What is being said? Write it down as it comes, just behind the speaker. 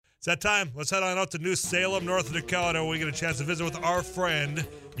It's that time. Let's head on out to New Salem, North Dakota, where we get a chance to visit with our friend.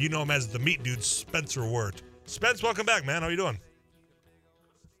 You know him as the meat dude, Spencer Wirt. Spence, welcome back, man. How you doing?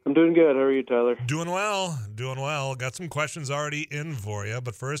 I'm doing good. How are you, Tyler? Doing well. Got some questions already in for you.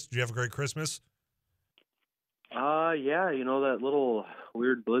 But first, did you have a great Christmas? Yeah, that little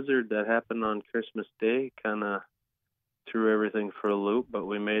weird blizzard that happened on Christmas Day kind of threw everything for a loop, but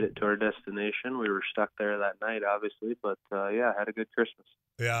we made it to our destination. We were stuck there that night, obviously, but yeah, had a good Christmas.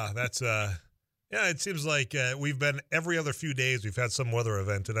 Yeah, that's it seems like we've been every other few days we've had some weather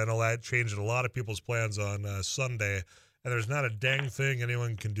event, and I know that changed a lot of people's plans on Sunday, and there's not a dang thing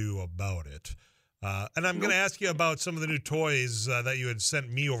anyone can do about it. And I'm going to ask you about some of the new toys that you had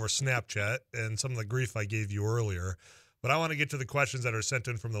sent me over Snapchat and some of the grief I gave you earlier. But I want to get to the questions that are sent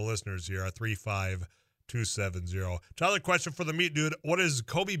in from the listeners here at 35270. Tyler, question for the meat dude. What is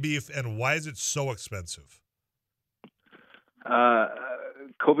Kobe beef and why is it so expensive?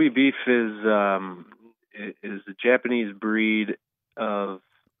 Kobe beef is a Japanese breed of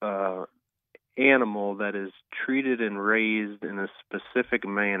animal that is treated and raised in a specific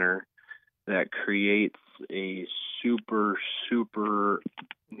manner that creates a super, super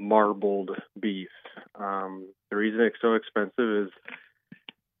marbled beef. The reason it's so expensive is,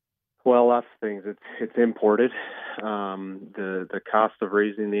 well, lots of things. It's imported. The cost of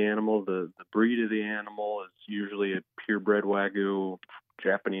raising the animal, the breed of the animal is usually a purebred Wagyu,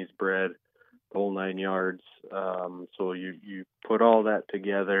 Japanese bred, the whole 9 yards. So you put all that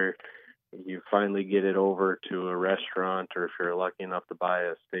together. You finally get it over to a restaurant, or if you're lucky enough to buy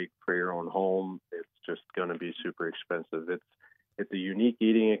a steak for your own home, it's just going to be super expensive. It's a unique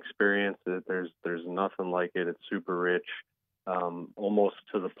eating experience. There's nothing like it. It's super rich, almost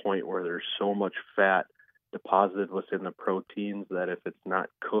to the point where there's so much fat deposited within the proteins that if it's not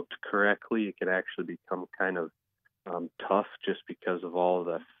cooked correctly, it can actually become kind of tough just because of all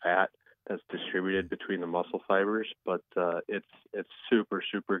the fat that's distributed between the muscle fibers, but it's super,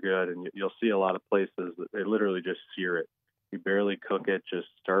 super good, and you'll see a lot of places that they literally just sear it. You barely cook it, just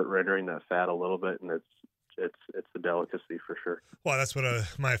start rendering that fat a little bit, and it's a delicacy for sure. Well, that's what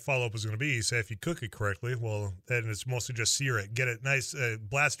my follow-up was going to be. You say if you cook it correctly, well, then it's mostly just sear it, get it nice,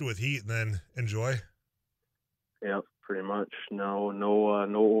 blast it with heat, and then enjoy. Yeah, pretty much. No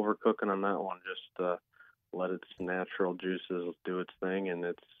overcooking on that one. Just let its natural juices do its thing, and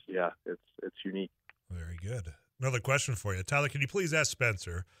it's unique. Very good. Another question for you. Tyler, can you please ask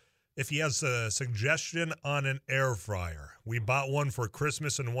Spencer if he has a suggestion on an air fryer? We bought one for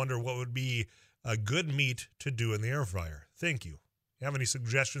Christmas and wonder what would be a good meat to do in the air fryer. Thank you. You have any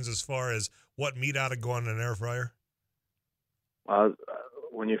suggestions as far as what meat ought to go in an air fryer?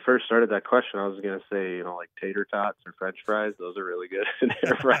 When you first started that question, I was going to say, like tater tots or French fries. Those are really good in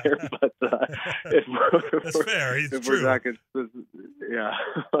air fryer. But that's fair. It's true. Yeah.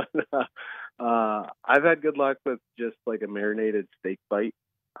 I've had good luck with just like a marinated steak bite.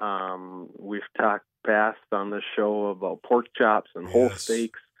 We've talked past on this show about pork chops and whole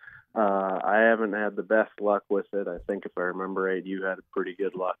steaks. I haven't had the best luck with it. I think if I remember right, you had pretty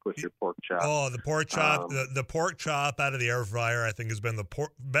good luck with your pork chop. Oh, the pork chop, the pork chop out of the air fryer, I think has been the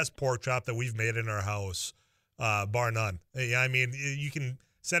best pork chop that we've made in our house, bar none. Yeah, I mean, you can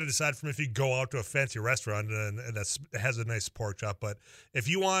set it aside from if you go out to a fancy restaurant and that has a nice pork chop. But if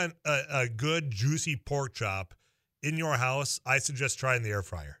you want a good, juicy pork chop in your house, I suggest trying the air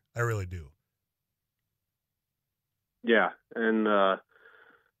fryer. I really do. Yeah, and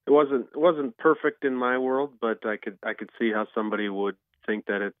it wasn't perfect in my world, but I could see how somebody would think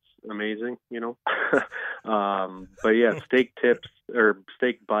that it's amazing, But yeah, steak tips or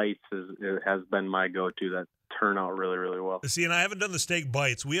steak bites has been my go-to. That turn out really, really well. See, and I haven't done the steak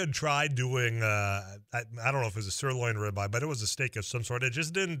bites. We had tried doing, I don't know if it was a sirloin ribeye, but it was a steak of some sort. It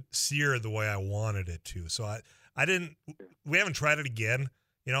just didn't sear the way I wanted it to. So we haven't tried it again.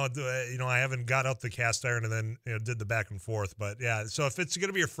 I haven't got out the cast iron and then did the back and forth. But yeah, so if it's going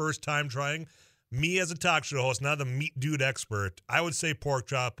to be your first time trying, me as a talk show host, not a meat dude expert, I would say pork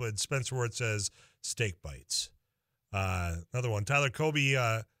chop, but Spencer Wirt says steak bites. Another one, Tyler, Kobe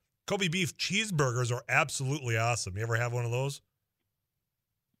beef cheeseburgers are absolutely awesome. You ever have one of those?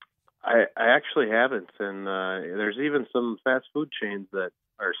 I actually haven't, and there's even some fast food chains that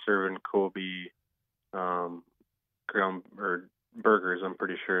are serving Kobe ground or burgers. I'm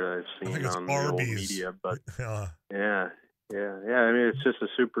pretty sure I've seen on the old media, but yeah. I mean, it's just a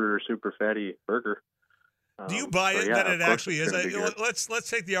super, super fatty burger. Do you buy it that it actually is? Let's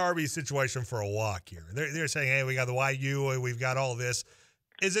take the Arby's situation for a walk here. They're saying, hey, we got the Wagyu, we've got all this.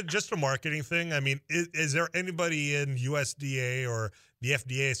 Is it just a marketing thing? I mean, is there anybody in USDA or the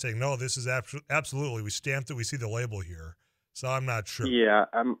FDA saying, no, this is absolutely, we stamped it, we see the label here? So I'm not sure. Yeah,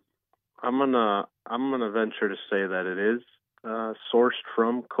 I'm gonna venture to say that it is sourced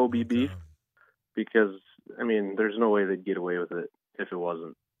from Kobe beef, because I mean, there's no way they'd get away with it if it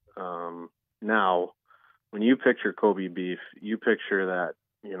wasn't. Now, when you picture Kobe beef, you picture that,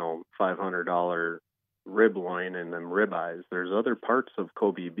 $500 rib loin and them ribeyes. There's other parts of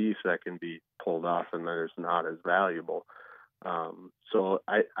Kobe beef that can be pulled off and that is not as valuable. So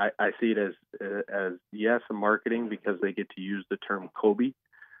I see it as yes, a marketing, because they get to use the term Kobe,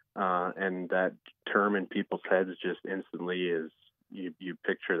 and that term in people's heads just instantly is you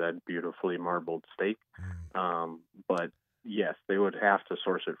picture that beautifully marbled steak. But yes, they would have to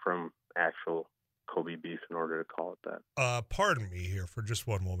source it from actual Kobe beef in order to call it that. Pardon me here for just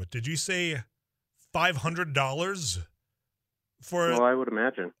one moment. Did you say $500 for? Well, I would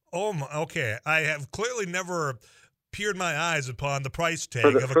imagine. Oh, okay. I have clearly never peered my eyes upon the price tag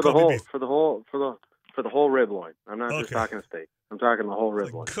for the, of a for the Kobe whole beef. for the whole rib loin. I'm not just talking a steak. I'm talking the whole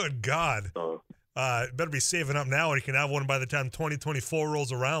rib loin. Good God. So, better be saving up now, or you can have one by the time 2024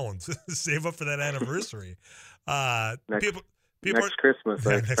 rolls around. Save up for that anniversary. Next Christmas,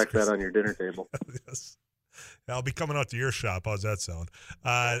 I expect that on your dinner table. Yes. I'll be coming out to your shop. How's that sound?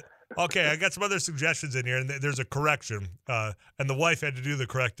 Okay, I got some other suggestions in here, and there's a correction, and the wife had to do the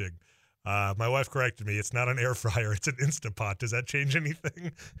correcting. My wife corrected me. It's not an air fryer. It's an Instapot. Does that change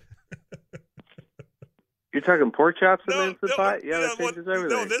anything? You're talking pork chops in the Instant Pot? Yeah, that changes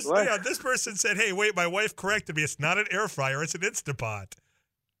everything. This person said, hey, wait, my wife corrected me. It's not an air fryer. It's an Instapot.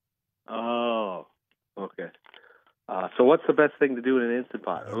 Oh, okay. So what's the best thing to do in an Instant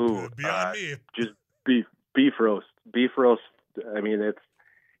Pot? Beyond me. Just beef roast. Beef roast, I mean,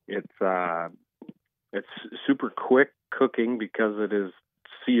 it's super quick cooking because it is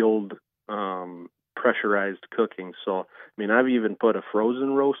sealed, pressurized cooking. So, I mean, I've even put a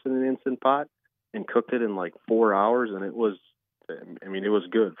frozen roast in an Instant Pot and cooked it in like 4 hours, and it was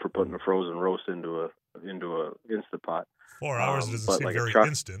good for putting a frozen roast into a Instant Pot. 4 hours doesn't seem like very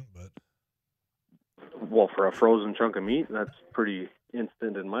instant, but well, for a frozen chunk of meat, that's pretty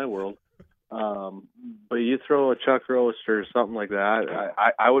instant in my world. But you throw a chuck roast or something like that,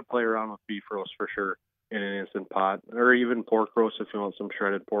 I would play around with beef roast for sure in an Instant Pot, or even pork roast if you want some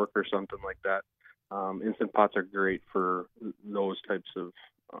shredded pork or something like that. Instant Pots are great for those types of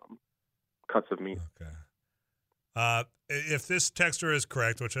cuts of meat. Okay. If this texter is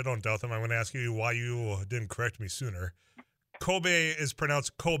correct, which I don't doubt them, I'm going to ask you why you didn't correct me sooner. Kobe is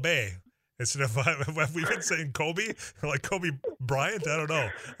pronounced Kobe. Instead of, have we been saying Kobe? Like Kobe Bryant? I don't know.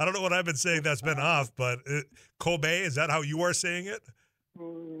 I don't know what I've been saying that's been off, but Kobe, is that how you are saying it?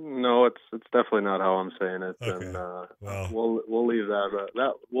 No, it's definitely not how I'm saying it. Okay. And well, we'll leave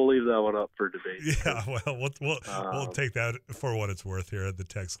we'll leave that one up for debate. Yeah, well, we'll take that for what it's worth here at the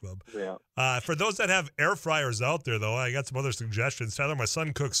Text Club. Yeah. For those that have air fryers out there, though, I got some other suggestions. Tyler, my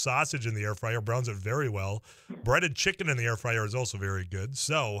son cooks sausage in the air fryer, browns it very well. Breaded chicken in the air fryer is also very good.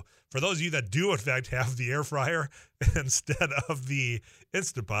 So, for those of you that do, in fact, have the air fryer instead of the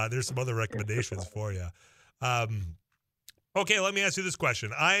Instant Pot, there's some other recommendations for you. Okay, let me ask you this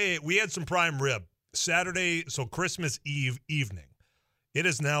question. We had some prime rib Saturday, so Christmas Eve evening. It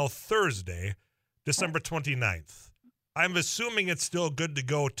is now Thursday, December 29th. I'm assuming it's still good to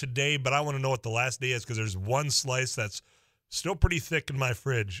go today, but I want to know what the last day is because there's one slice that's still pretty thick in my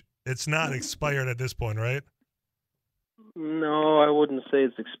fridge. It's not expired at this point, right? No, I wouldn't say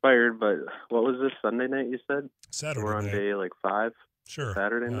it's expired, but what was this, Sunday night you said? Saturday We're on night. day like 5? Sure.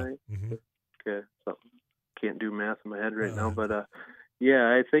 Saturday yeah. night? Mm-hmm. Okay, so can't do math in my head right now, but yeah,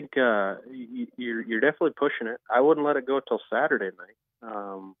 I think you're definitely pushing it. I wouldn't let it go till Saturday night.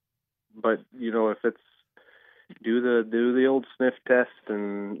 But if it's do the old sniff test,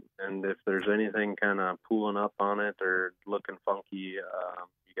 and if there's anything kind of pooling up on it or looking funky, you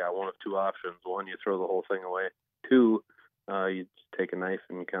got one of two options. One, you throw the whole thing away. Two, you just take a knife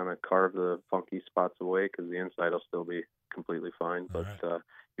and kind of carve the funky spots away because the inside will still be completely fine. But right.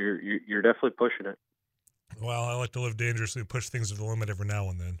 You're definitely pushing it. Well, I like to live dangerously, push things to the limit every now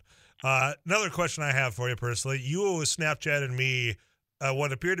and then. Another question I have for you personally. You Snapchatted me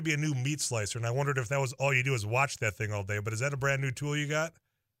what appeared to be a new meat slicer, and I wondered if that was all you do is watch that thing all day. But is that a brand new tool you got?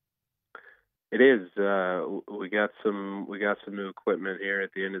 It is. We got some new equipment here at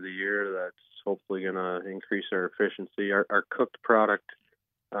the end of the year that's hopefully going to increase our efficiency. Our cooked product,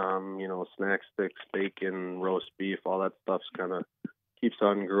 snack sticks, bacon, roast beef, all that stuff's kind of keeps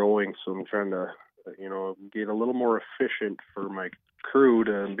on growing. So I'm trying to get a little more efficient for my crew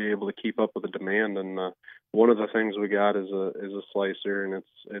to be able to keep up with the demand. And one of the things we got is a slicer, and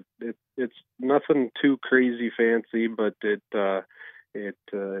it's nothing too crazy fancy, but it's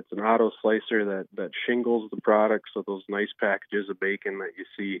an auto slicer that shingles the product. So those nice packages of bacon that you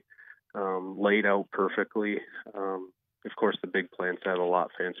see laid out perfectly. Of course, the big plants have a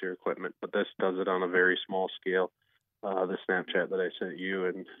lot fancier equipment, but this does it on a very small scale. The Snapchat that I sent you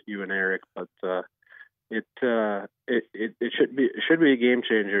and Eric, but it should be a game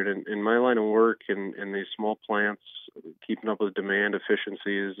changer in my line of work. In these small plants, keeping up with demand,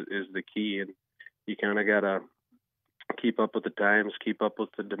 efficiency is the key, and you kind of gotta keep up with the times, keep up with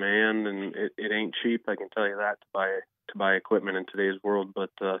the demand, and it ain't cheap. I can tell you that to buy equipment in today's world, but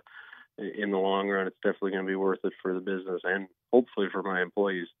in the long run, it's definitely going to be worth it for the business and hopefully for my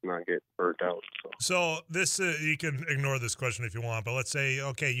employees to not get burnt out. So this, you can ignore this question if you want, but let's say,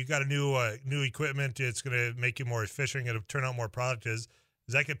 okay, you got a new equipment. It's going to make you more efficient. It'll turn out more product. Does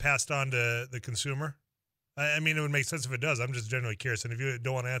that get passed on to the consumer? I mean, it would make sense if it does. I'm just generally curious. And if you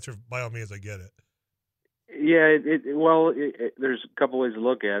don't want to answer, by all means, I get it. Yeah, there's a couple ways to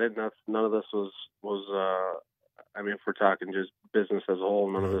look at it. None of this was I mean, if we're talking just business as a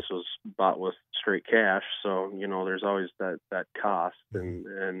whole, none of this was bought with straight cash. So, there's always that cost.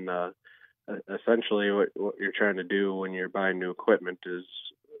 And essentially what you're trying to do when you're buying new equipment is,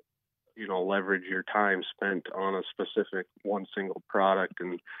 leverage your time spent on a specific one single product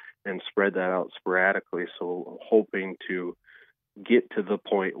and spread that out sporadically. So hoping to get to the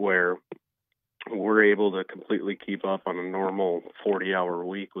point where we're able to completely keep up on a normal 40-hour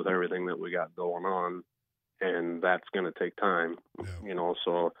week with everything that we got going on. And that's going to take time,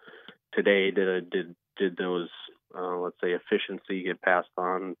 So today, did those, let's say, efficiency get passed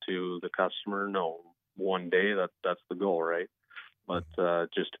on to the customer? No. One day, that's the goal, right? But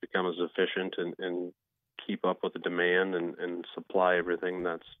just to become as efficient and keep up with the demand and supply everything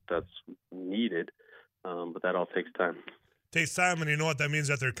that's needed. But that all takes time. Takes time, and you know what that means,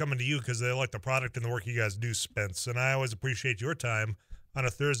 that they're coming to you because they like the product and the work you guys do, Spence. And I always appreciate your time on a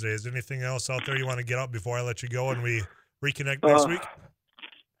Thursday. Is there anything else out there you want to get out before I let you go and we reconnect next week?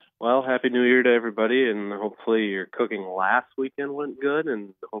 Well, Happy New Year to everybody, and hopefully your cooking last weekend went good,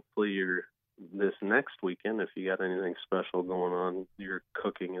 and hopefully this next weekend, if you got anything special going on, your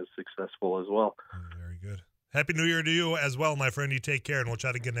cooking is successful as well. Very good. Happy New Year to you as well, my friend. You take care, and we'll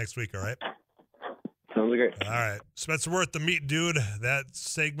chat again next week, all right? Sounds great. All right. Spencer Worth, the Meat Dude. That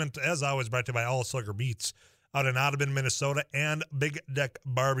segment, as always, brought to you by All Slugger Meats out in Audubon, Minnesota, and Big Deck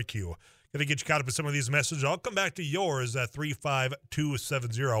Barbecue. Going to get you caught up with some of these messages. I'll come back to yours at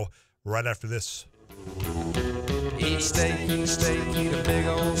 35270 right after this. Eat steak, eat a big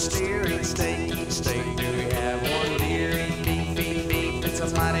old steer, eat steak, do we have